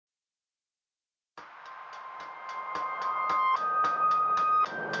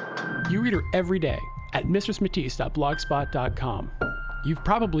You read her every day at mistressmatisse.blogspot.com. You've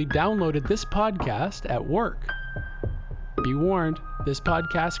probably downloaded this podcast at work. Be warned, this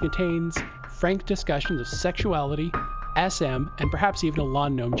podcast contains frank discussions of sexuality, SM, and perhaps even a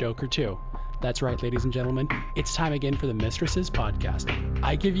lawn gnome joke or two. That's right, ladies and gentlemen, it's time again for the Mistresses Podcast.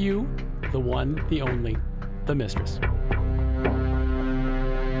 I give you the one, the only, the Mistress.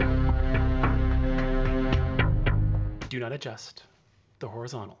 Do not adjust the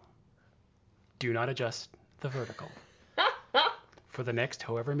horizontal. Do not adjust the vertical. For the next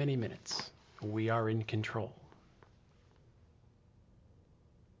however many minutes, we are in control.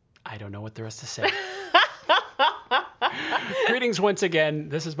 I don't know what there is to say. Greetings once again.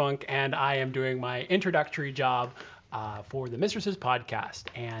 This is Monk, and I am doing my introductory job for the Mistresses Podcast.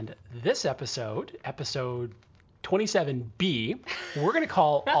 And this episode 27B, we're going to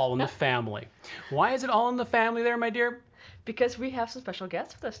call All in the Family. Why is it All in the Family there, my dear? Because we have some special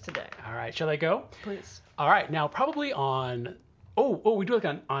guests with us today. All right, shall I go? Please. All right, now probably on, we do it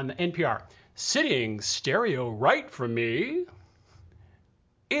on NPR. Sitting stereo right from me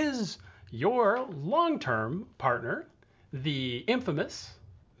is your long-term partner, the infamous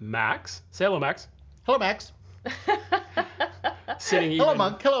Max. Say hello, Max. Hello, Max. Sitting Hello,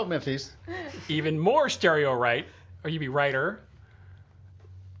 Monk. Hello, Matisse. Even more stereo right, or you be righter,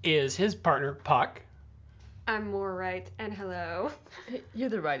 is his partner, Puck. I'm more right, and hello. You're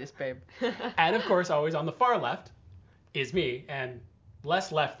the rightest, babe. And of course, always on the far left is me, and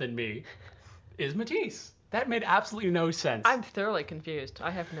less left than me is Matisse. That made absolutely no sense. I'm thoroughly confused. I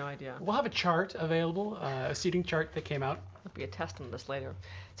have no idea. We'll have a chart available, a seating chart that came out. There'll be a test on this later.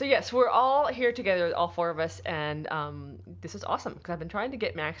 So yes, we're all here together, all four of us, and this is awesome because I've been trying to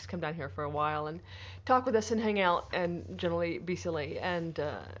get Max to come down here for a while and talk with us and hang out and generally be silly. And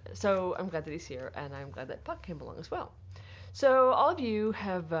so I'm glad that he's here, and I'm glad that Puck came along as well. So all of you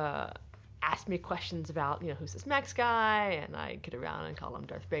have asked me questions about, who's this Max guy, and I get around and call him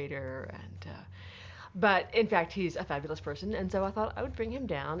Darth Vader, and but in fact, he's a fabulous person, and so I thought I would bring him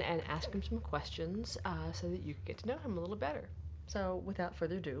down and ask him some questions so that you could get to know him a little better. So without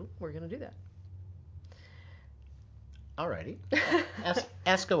further ado, we're going to do that. Alrighty.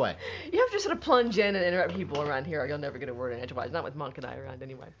 Ask away. You have to sort of plunge in and interrupt people around here, or you'll never get a word in edgewise. Not with Monk and I around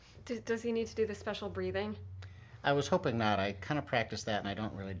anyway. Does he need to do the special breathing? I was hoping not. I kind of practiced that, and I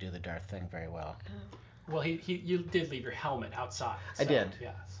don't really do the Darth thing very well. Well, you did leave your helmet outside. I did.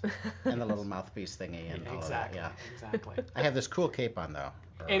 Yes. And the little mouthpiece thingy and all of that. Yeah. Exactly. I have this cool cape on, though.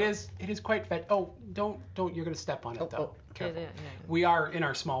 It is quite fat. Oh, don't! You're going to step on it, though. Careful. Yeah. We are in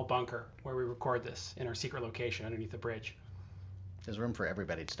our small bunker where we record this, in our secret location underneath the bridge. There's room for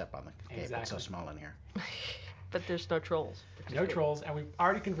everybody to step on the cape. Exactly. It's so small in here. But there's no trolls. No trolls, and we've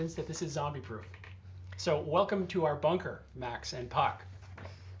already convinced that this is zombie-proof. So welcome to our bunker, Max and Puck.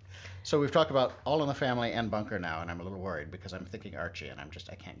 So we've talked about All in the Family and Bunker now, and I'm a little worried because I'm thinking Archie, and I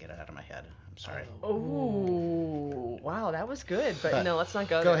can't get it out of my head. I'm sorry. Oh, wow, that was good. But no, let's not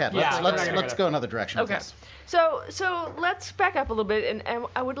go Go there. ahead. Yeah, Let's go another direction. Okay. Yes. So let's back up a little bit, and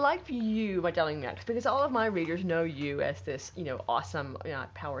I would like for you, my darling Max, because all of my readers know you as this, awesome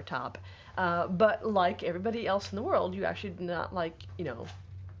power top. But like everybody else in the world, you actually did not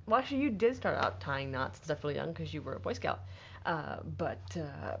well, actually you did start out tying knots and stuff really young because you were a Boy Scout. But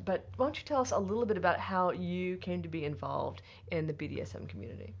why don't you tell us a little bit about how you came to be involved in the BDSM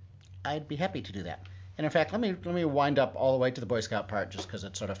community? I'd be happy to do that. And in fact, let me wind up all the way to the Boy Scout part just because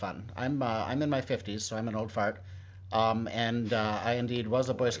it's sort of fun. I'm in my 50s, so I'm an old fart. And I indeed was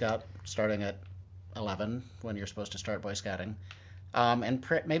a Boy Scout starting at 11 when you're supposed to start Boy Scouting. And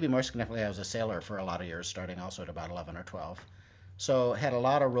maybe more significantly, I was a sailor for a lot of years, starting also at about 11 or 12. So had a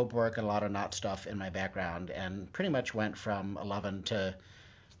lot of rope work and a lot of knot stuff in my background, and pretty much went from 11 to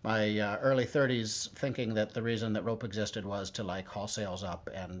my early 30s thinking that the reason that rope existed was to haul sails up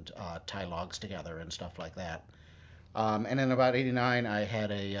and tie logs together and stuff like that. And in about 89, I had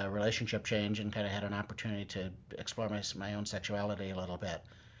a relationship change and kind of had an opportunity to explore my own sexuality a little bit.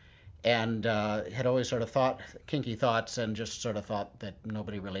 And had always sort of thought kinky thoughts and just sort of thought that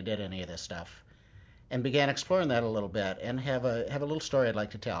nobody really did any of this stuff. And began exploring that a little bit, and have a little story I'd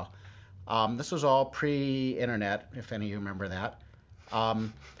like to tell. This was all pre-internet, if any of you remember that.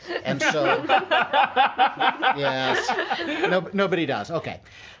 And so, yes, nobody does. Okay.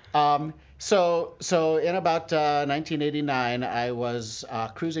 So in about 1989, I was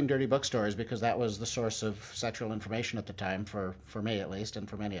cruising dirty bookstores because that was the source of sexual information at the time, for me at least, and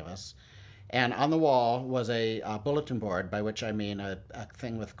for many of us. And on the wall was a bulletin board, by which I mean a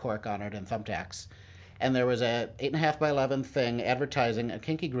thing with cork on it and thumbtacks. And there was a 8.5 by 11 thing advertising a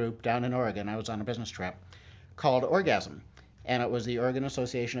kinky group down in Oregon. I was on a business trip called Orgasm. and it was the Oregon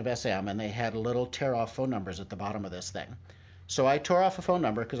Association of SM, and they had little tear-off phone numbers at the bottom of this thing. So I tore off a phone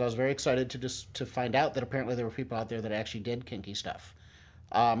number because I was very excited to find out that apparently there were people out there that actually did kinky stuff.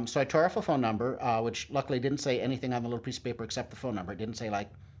 So I tore off a phone number, which luckily didn't say anything on the little piece of paper except the phone number. It didn't say like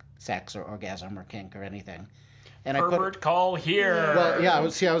sex or orgasm or kink or anything. And Pervert, call here. Well, yeah, I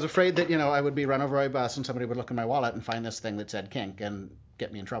was afraid that I would be run over by a bus and somebody would look in my wallet and find this thing that said kink and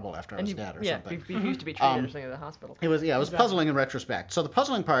get me in trouble after I was dead or something. Yeah, you used to be treated or something at the hospital. It was puzzling in retrospect. So the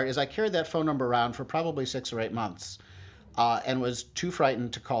puzzling part is I carried that phone number around for probably 6 or 8 months. And was too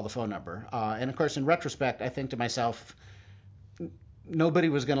frightened to call the phone number. And of course, in retrospect, I think to myself, nobody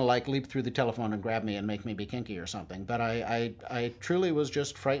was going to leap through the telephone and grab me and make me be kinky or something. But I truly was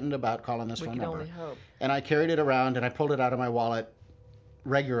just frightened about calling this phone number. We can only hope. And I carried it around and I pulled it out of my wallet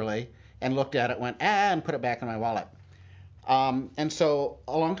regularly and looked at it, went, and put it back in my wallet. And so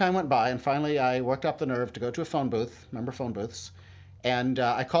a long time went by, and finally I worked up the nerve to go to a phone booth. Remember phone booths? And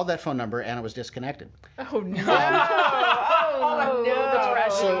I called that phone number and it was disconnected. Oh no! Oh no! The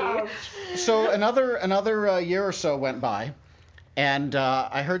tragedy. So another year or so went by, and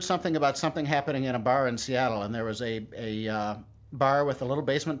I heard something about something happening in a bar in Seattle, and there was a bar with a little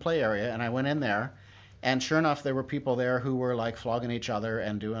basement play area, and I went in there, and sure enough, there were people there who were like flogging each other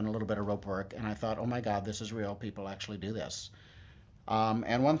and doing a little bit of rope work, and I thought, oh my God, this is real. People actually do this.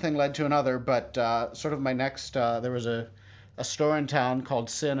 And one thing led to another, but sort of my next, there was a store in town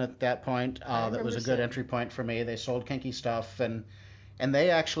called Sin at that point that was a good entry point for me. They sold kinky stuff, and they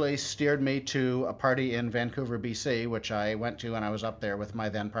actually steered me to a party in Vancouver, BC, which I went to when I was up there with my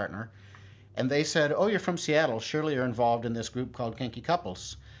then partner. And they said, oh, you're from Seattle. Surely you're involved in this group called Kinky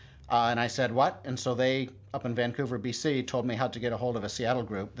Couples. And I said, what? And so they, up in Vancouver, BC, told me how to get a hold of a Seattle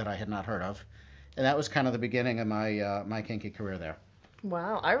group that I had not heard of. And that was kind of the beginning of my kinky career there.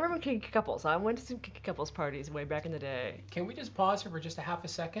 Wow, I remember kinky couples. I went to some kinky couples parties way back in the day. Can we just pause here for just a half a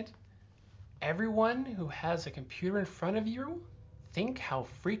second? Everyone who has a computer in front of you, think how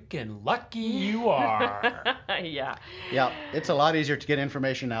freaking lucky you are. Yeah. Yeah, it's a lot easier to get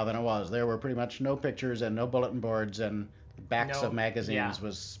information now than it was. There were pretty much no pictures and no bulletin boards, and backs of magazines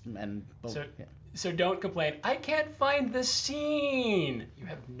was and. So don't complain. I can't find the scene. You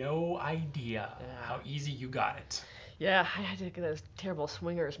have no idea how easy you got it. Yeah, I had to get those terrible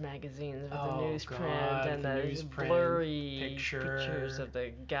swingers magazines with the newsprint and those blurry pictures of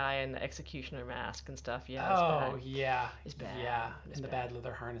the guy in the executioner mask and stuff. Yeah, it's bad. It's bad. Yeah, and the bad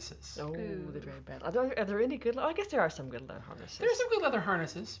leather harnesses. Oh, they're very bad. Are there any good? I guess there are some good leather harnesses. There's some good leather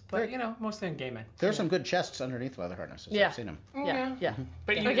harnesses, but mostly on gay men. There's some good chests underneath leather harnesses. I've seen them. Yeah.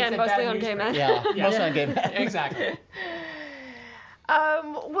 But again, mostly on gay men. Yeah, mostly on gay men. Exactly.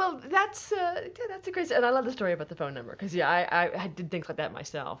 Well, that's a great, and I love the story about the phone number because I did things like that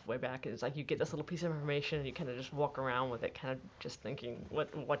myself way back. It's like you get this little piece of information and you kind of just walk around with it, kind of just thinking,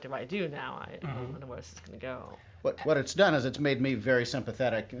 what do I do now? I wonder where this is going to go. What it's done is it's made me very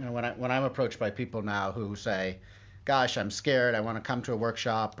sympathetic. When I'm approached by people now who say, "Gosh, I'm scared. I want to come to a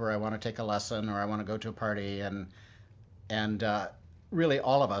workshop, or I want to take a lesson, or I want to go to a party," and really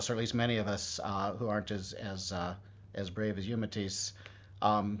all of us, or at least many of us who aren't as brave as you, Matisse,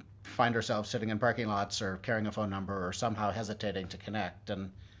 find ourselves sitting in parking lots or carrying a phone number or somehow hesitating to connect.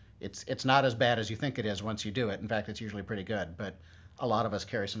 And it's not as bad as you think it is once you do it. In fact, it's usually pretty good. But a lot of us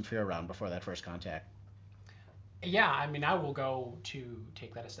carry some fear around before that first contact. Yeah, I mean, I will go to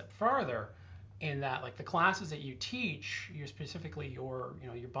take that a step farther in that, like, the classes that you teach, you're specifically your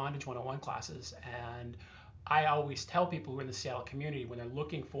bondage 101 classes, and I always tell people who are in the Seattle community when they're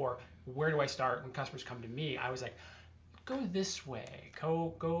looking for where do I start when customers come to me, I was like, go this way.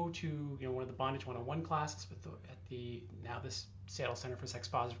 Go to one of the Bondage 101 classes at this Seattle Center for Sex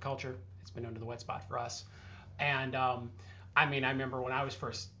Positive Culture. It's been under the wet spot for us. And I remember when I was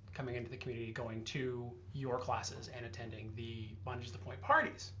first coming into the community, going to your classes and attending the Bondage to the Point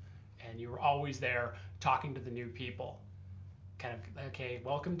parties, and you were always there talking to the new people, kind of, okay,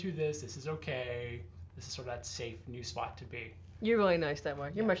 welcome to this. This is okay. This is sort of that safe new spot to be. You're really nice that way.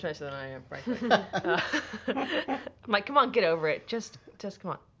 You're much nicer than I am, frankly. I'm like, come on, get over it. Just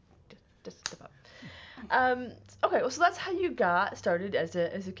come on. Just step up. Okay, well, so that's how you got started as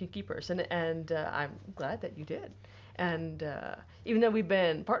a kinky person, and I'm glad that you did. And even though we've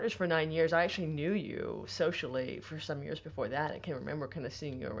been partners for 9 years, I actually knew you socially for some years before that. I can remember kind of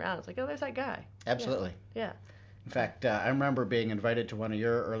seeing you around. It's like, oh, there's that guy. Absolutely. Yeah. In fact, I remember being invited to one of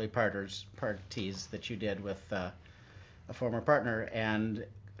your early parties that you did with a former partner, and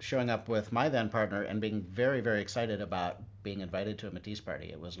showing up with my then partner and being very, very excited about being invited to a Matisse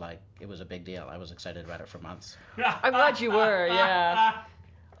party. It was a big deal. I was excited about it for months. I'm glad you were, yeah.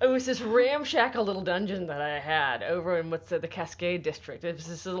 It was this ramshackle little dungeon that I had over in the Cascade district. It was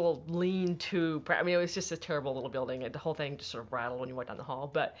this little lean-to. I mean, it was just a terrible little building. The whole thing just sort of rattled when you walked down the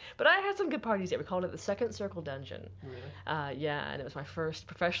hall. But I had some good parties there. We called it the Second Circle Dungeon. Really? Yeah, and it was my first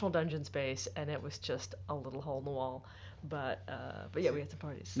professional dungeon space, and it was just a little hole in the wall. But yeah, we had some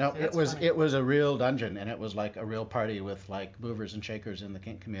parties. No, See, it was a real dungeon, and it was like a real party with like movers and shakers in the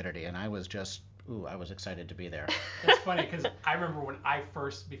kink community, and I was just I was excited to be there. That's funny because I remember when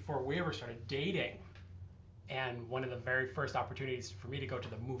before we ever started dating, and one of the very first opportunities for me to go to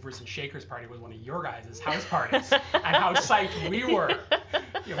the movers and shakers party was one of your guys' house parties, and how psyched we were.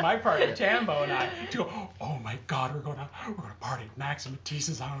 My partner Tambo and I to go, oh my God, we're gonna party at Max and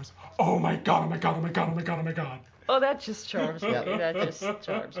Matisse's house. Oh my God, oh my God, oh my God, oh my God, oh my God. Oh, that just charms me. That just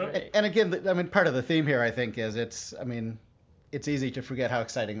charms me. And again, I mean, part of the theme here, I think, is it's easy to forget how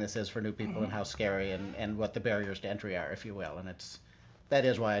exciting this is for new people and how scary and what the barriers to entry are, if you will. And that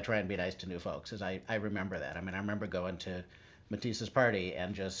is why I try and be nice to new folks, is I remember that. I mean, I remember going to Matisse's party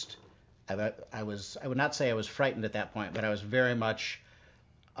and just, I would not say I was frightened at that point, but I was very much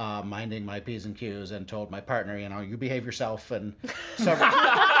minding my P's and Q's and told my partner, you behave yourself. And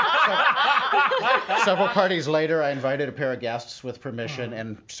several parties later, I invited a pair of guests with permission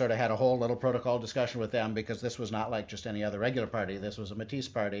and sort of had a whole little protocol discussion with them, because this was not like just any other regular party. This was a Matisse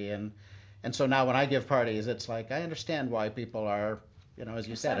party. And so now when I give parties, it's like, I understand why people are, as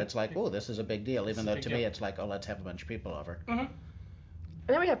you said, it's like, oh, this is a big deal, even though to me it's like, oh, let's have a bunch of people over. And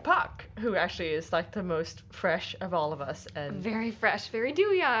then we have Puck, who actually is like the most fresh of all of us. And Very fresh, very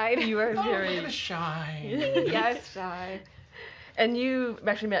dewy-eyed. you are very... Look at the shine. Yes, shy. And you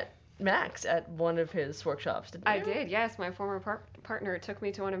actually met Max at one of his workshops, didn't you? I did, yes. My former partner took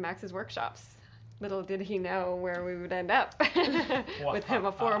me to one of Max's workshops. Little did he know where we would end up with him,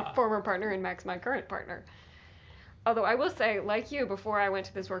 a former partner, and Max, my current partner. Although I will say, like you, before I went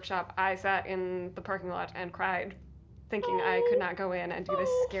to this workshop, I sat in the parking lot and cried, thinking I could not go in and do this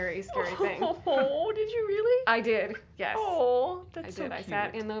scary, scary thing. Oh, did you really? I did, yes. Oh, that's I so did. cute. I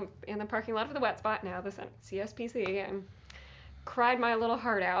sat in the parking lot of the wet spot, now the CSPC, and cried my little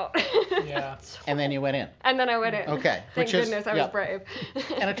heart out. Yeah. And then you went in. And then I went in. Okay. Thank goodness I was brave.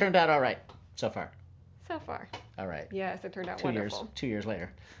 And it turned out all right so far. So far. All right. Yes, it turned out wonderful. 2 years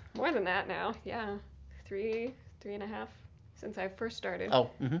later. More than that now, yeah. Three and a half since I first started. Oh,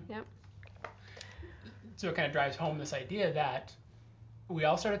 mm-hmm. Yep. So it kind of drives home this idea that we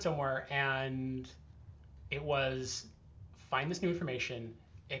all started somewhere, and it was find this new information,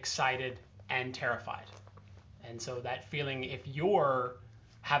 excited and terrified. And so that feeling, if you're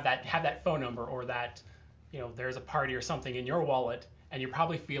have that phone number, or that there's a party or something in your wallet, and you're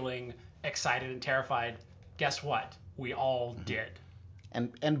probably feeling excited and terrified, guess what? We all did.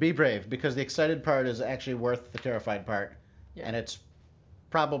 And be brave, because the excited part is actually worth the terrified part. Yeah. And it's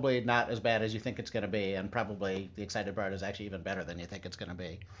probably not as bad as you think it's going to be, and probably the excited part is actually even better than you think it's going to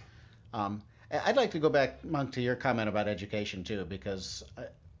be. I'd like to go back, Monk, to your comment about education too, because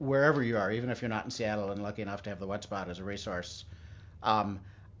wherever you are, even if you're not in Seattle and lucky enough to have the wet spot as a resource,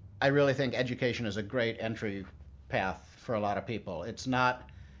 I really think education is a great entry path for a lot of people. It's not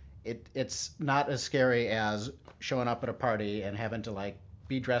as scary as showing up at a party and having to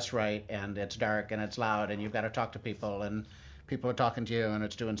be dressed right, and it's dark and it's loud and you've got to talk to people and people are talking to you and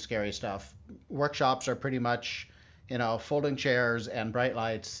it's doing scary stuff. Workshops are pretty much, folding chairs and bright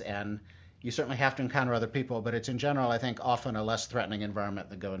lights, and you certainly have to encounter other people, but it's in general, I think, often a less threatening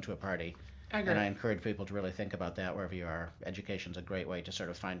environment than going to a party. I agree. And I encourage people to really think about that wherever you are. Education's a great way to sort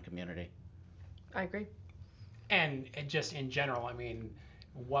of find community. I agree. And just in general, I mean,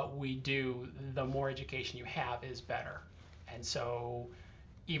 what we do, the more education you have is better. And so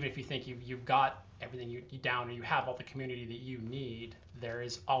even if you think you've got everything you down, or you have all the community that you need, there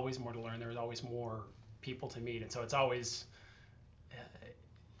is always more to learn. There is always more people to meet. And so it's always,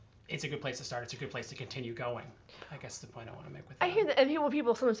 it's a good place to start. It's a good place to continue going. I guess the point I want to make with that. I hear that, and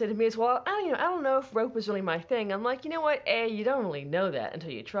people sometimes say to me as well, I don't know if rope is really my thing. I'm like, you know what? A, you don't really know that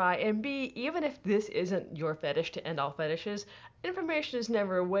until you try, and B, even if this isn't your fetish to end all fetishes, information is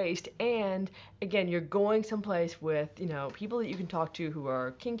never a waste. And again, you're going someplace with people that you can talk to who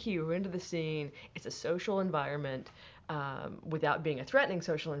are kinky, who are into the scene. It's a social environment. Without being a threatening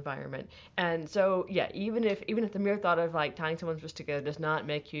social environment. And so, yeah, even if the mere thought of tying someone's wrist together does not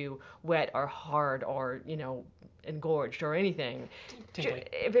make you wet or hard or engorged or anything,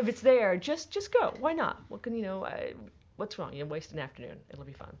 if it's there, just go. Why not? What can what's wrong? Waste an afternoon. It'll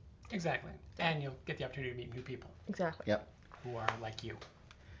be fun. Exactly. And you'll get the opportunity to meet new people. Exactly. Yep. Who are like you.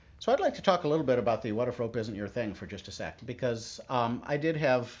 So I'd like to talk a little bit about the what if rope isn't your thing for just a sec, because I did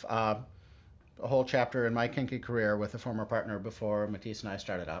have a whole chapter in my kinky career with a former partner before Matisse and I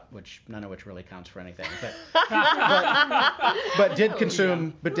started up, none of which really counts for anything, but did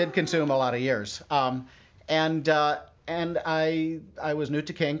consume a lot of years. And I was new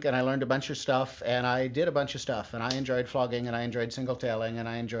to kink, and I learned a bunch of stuff, and I did a bunch of stuff, and I enjoyed flogging, and I enjoyed singletailing, and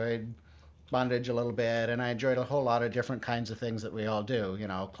I enjoyed bondage a little bit, and I enjoyed a whole lot of different kinds of things that we all do,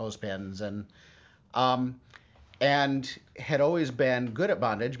 clothespins, and had always been good at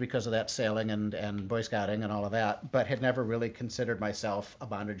bondage because of that sailing and Boy Scouting and all of that, but had never really considered myself a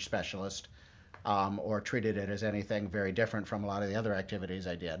bondage specialist, or treated it as anything very different from a lot of the other activities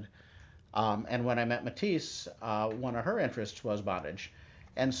I did. And when I met Matisse, one of her interests was bondage.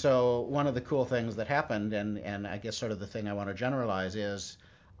 And so one of the cool things that happened, and I guess sort of the thing I want to generalize, is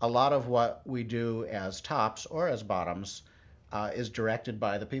a lot of what we do as tops or as bottoms is directed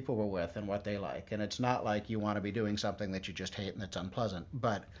by the people we're with and what they like. And it's not like you want to be doing something that you just hate and that's unpleasant,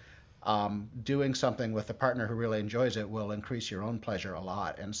 but doing something with a partner who really enjoys it will increase your own pleasure a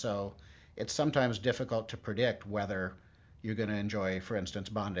lot. And so it's sometimes difficult to predict whether you're going to enjoy, for instance,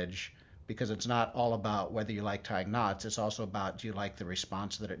 bondage, because it's not all about whether you like tying knots. It's also about, do you like the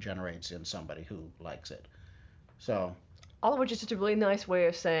response that it generates in somebody who likes it? So all of which is just a really nice way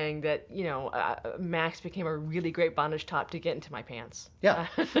of saying that, Max became a really great bondage top to get into my pants. Yeah,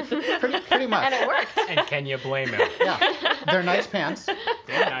 pretty much. And it worked. And can you blame him? Yeah, they're nice pants.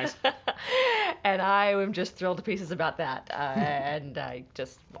 They're nice. And I am just thrilled to pieces about that. And I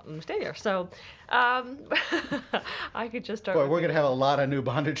just want them to stay there. So I could just start. Boy, we're going to have a lot of new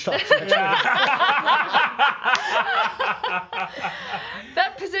bondage tops next week.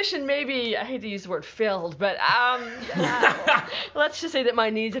 That position maybe, I hate to use the word filled, but let's just say that my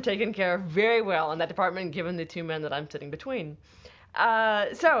needs are taken care of very well in that department, given the two men that I'm sitting between.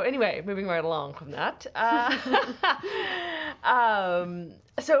 So anyway, moving right along from that.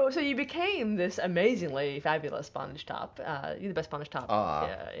 So you became this amazingly fabulous bondage top. You're the best bondage top.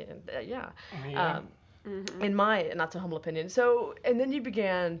 Yeah. In my not so humble opinion. So, and then you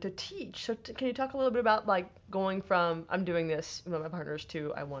began to teach. So can you talk a little bit about going from I'm doing this with my partners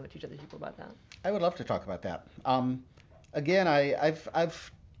to I want to teach other people about that? I would love to talk about that. Again,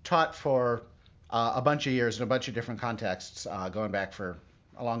 I've taught for a bunch of years in a bunch of different contexts, going back for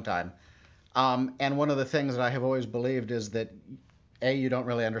a long time. And one of the things that I have always believed is that A, you don't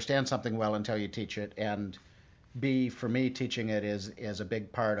really understand something well until you teach it, and B, for me, teaching it is a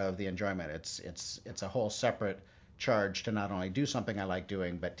big part of the enjoyment. It's a whole separate charge to not only do something I like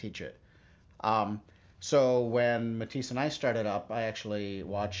doing, but teach it. So when Matisse and I started up, I actually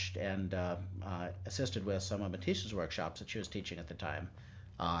watched and assisted with some of Matisse's workshops that she was teaching at the time.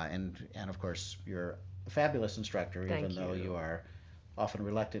 And of course, you're a fabulous instructor, even though you are often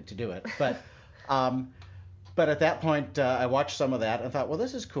reluctant to do it. But at that point, I watched some of that and thought, well,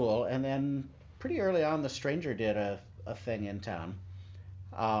 this is cool. And then pretty early on, The Stranger did a thing in town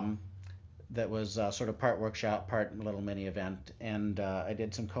that was sort of part workshop, part little mini event. And I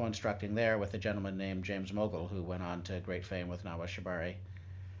did some co-instructing there with a gentleman named James Mogul, who went on to great fame with Nawa Shibari.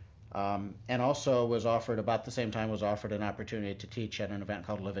 And also was offered, about the same time, was offered an opportunity to teach at an event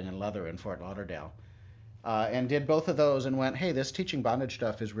called Living in Leather in Fort Lauderdale. And did both of those and went, hey, this teaching bondage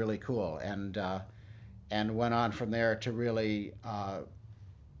stuff is really cool. And went on from there to really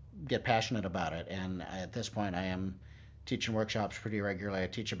get passionate about it. And at this point, I am teaching workshops pretty regularly. I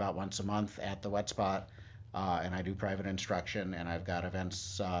teach about once a month at the Wet Spot, and I do private instruction, and I've got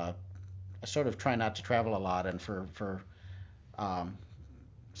events. I sort of try not to travel a lot, and for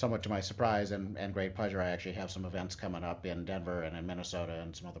somewhat to my surprise and great pleasure, I actually have some events coming up in Denver and in Minnesota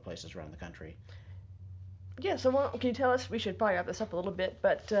and some other places around the country. Yeah, so can you tell us, we should probably wrap this up a little bit,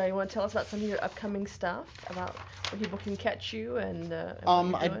 but you want to tell us about some of your upcoming stuff, about where people can catch you and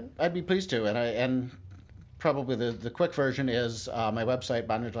what you're doing? I'd be pleased to, and probably the quick version is my website,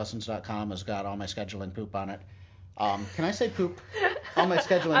 bondagelessons.com, has got all my scheduling poop on it. Can I say poop? All my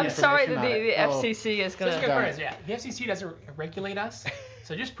scheduling I'm information sorry that on the it. FCC is going to... Yeah, the FCC doesn't regulate us,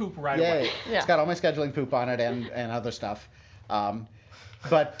 so just poop right away. Yeah. It's got all my scheduling poop on it and other stuff.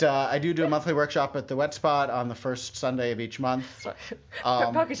 But I do a monthly workshop at the Wet Spot on the first Sunday of each month.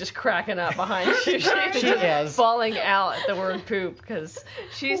 Pucky's just cracking up behind you. She's is falling out at the word poop because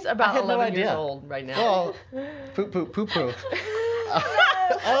she's about 11 years old right now. Well, poop.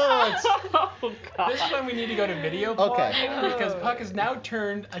 Oh, God. This is when we need to go to video blogging because Puck has now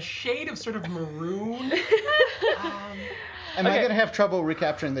turned a shade of sort of maroon. Am I going to have trouble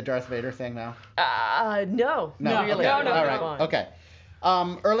recapturing the Darth Vader thing now? No. Really. Okay. No. All right. Okay.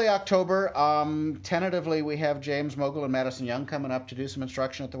 Early October, tentatively, we have James Mogul and Madison Young coming up to do some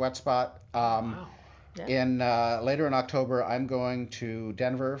instruction at the Wet Spot. Wow. Yeah. Later in October, I'm going to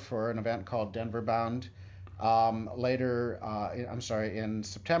Denver for an event called Denver Bound. In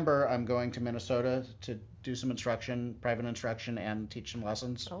September, I'm going to Minnesota to do some instruction, private instruction, and teach some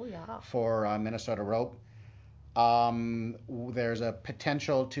lessons for Minnesota Rope. There's a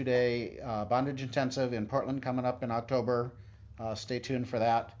potential 2-day bondage intensive in Portland coming up in October. Stay tuned for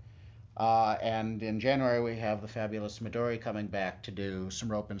that. And in January, we have the fabulous Midori coming back to do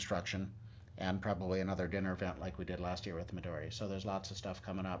some rope instruction and probably another dinner event like we did last year with Midori. So there's lots of stuff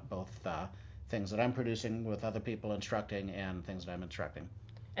coming up, both things that I'm producing with other people instructing and things that I'm instructing.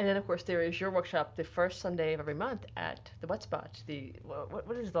 And then, of course, there is your workshop the first Sunday of every month at the What Spot?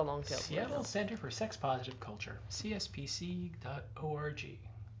 What is the long tail? Seattle Center for Sex Positive Culture, cspc.org.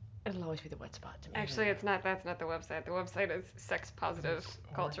 It'll always be the Wet Spot to me. Actually, it's not. That's not the website. The website is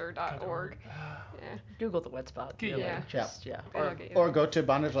sexpositiveculture.org. Yeah. Google the Wet Spot. Really. Yeah. Or go to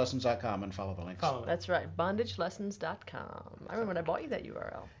bondagelessons.com and follow the links. That's right. bondagelessons.com. I remember when I bought you that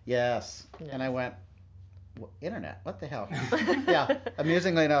URL. Yes. And I went, internet? What the hell? Yeah.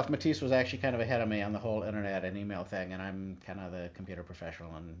 Amusingly enough, Matisse was actually kind of ahead of me on the whole internet and email thing, and I'm kind of the computer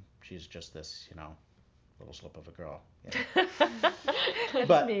professional, and she's just this, little slip of a girl.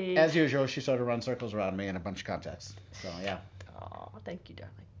 But as usual, she sort of runs circles around me in a bunch of contexts. So yeah. Oh, thank you,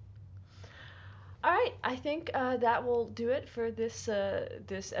 darling. All right, I think that will do it for this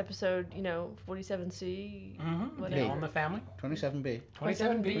episode. 47C. Whatever. All in the family. 27B.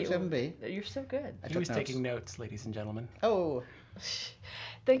 27B. You're so good. He was taking notes, ladies and gentlemen. Oh.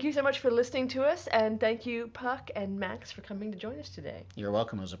 Thank you so much for listening to us, and thank you, Puck and Max, for coming to join us today. You're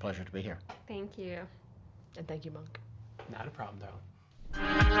welcome. It was a pleasure to be here. Thank you. And thank you, Monk. Not a problem, darling.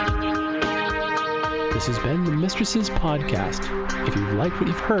 This has been the Mistresses Podcast. If you've liked what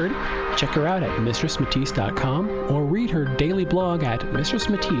you've heard, check her out at mistressmatisse.com or read her daily blog at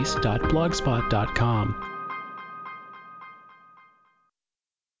mistressmatisse.blogspot.com.